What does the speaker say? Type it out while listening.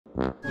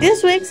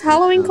This week's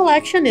Halloween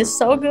collection is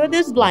so good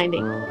it's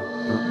blinding.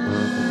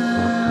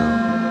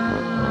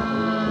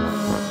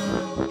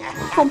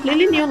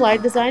 Completely new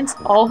light designs,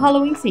 all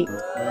Halloween themed.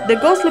 The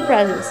Ghostly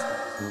Presence,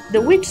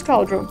 the Witch's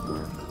Cauldron,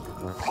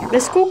 the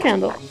School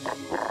Candle,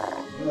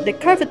 the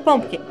Curved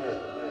Pumpkin,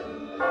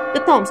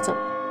 the Tombstone.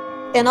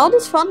 And all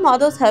these fun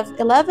models have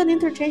 11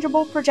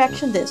 interchangeable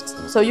projection discs,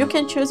 so you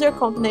can choose your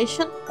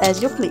combination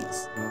as you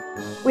please.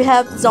 We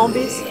have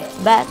zombies,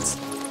 bats,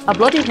 a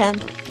bloody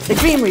hand, the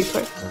Grim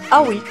Reaper,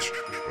 a witch,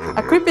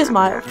 a creepy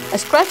smile, a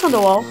scratch on the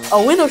wall,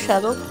 a window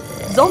shadow,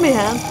 zombie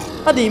hand,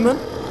 a demon,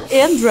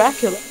 and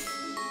Dracula.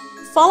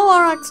 Follow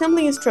our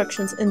assembly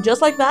instructions and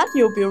just like that,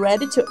 you'll be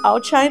ready to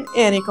outshine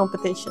any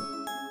competition.